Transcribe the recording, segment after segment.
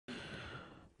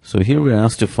So here we're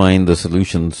asked to find the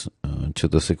solutions to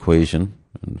this equation.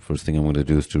 And the first thing I'm going to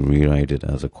do is to rewrite it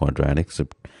as a quadratic. So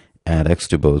add x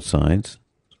to both sides.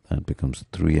 That becomes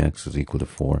 3x is equal to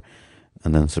 4.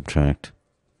 And then subtract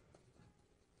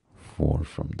 4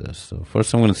 from this. So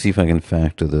first I'm going to see if I can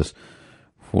factor this.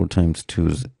 4 times 2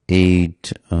 is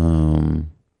 8.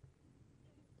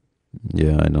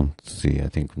 Yeah, I don't see. I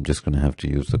think I'm just going to have to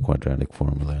use the quadratic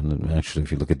formula. And actually,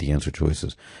 if you look at the answer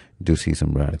choices, you do see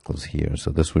some radicals here. So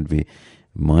this would be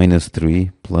minus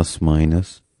 3 plus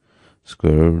minus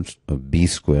square root of b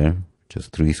squared, which is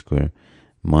 3 squared,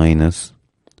 minus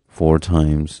 4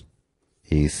 times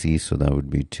ac. So that would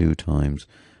be 2 times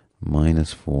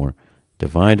minus 4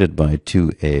 divided by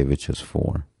 2a, which is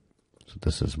 4. So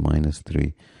this is minus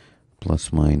 3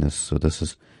 plus minus. So this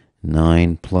is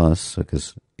 9 plus,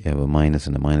 because you have a minus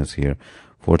and a minus here.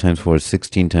 4 times 4 is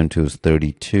 16 times 2 is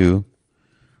 32.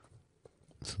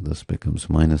 So this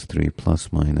becomes minus 3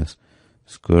 plus minus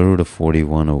square root of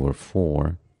 41 over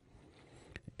 4.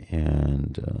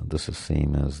 And this is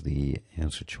same as the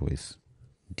answer choice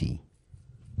D.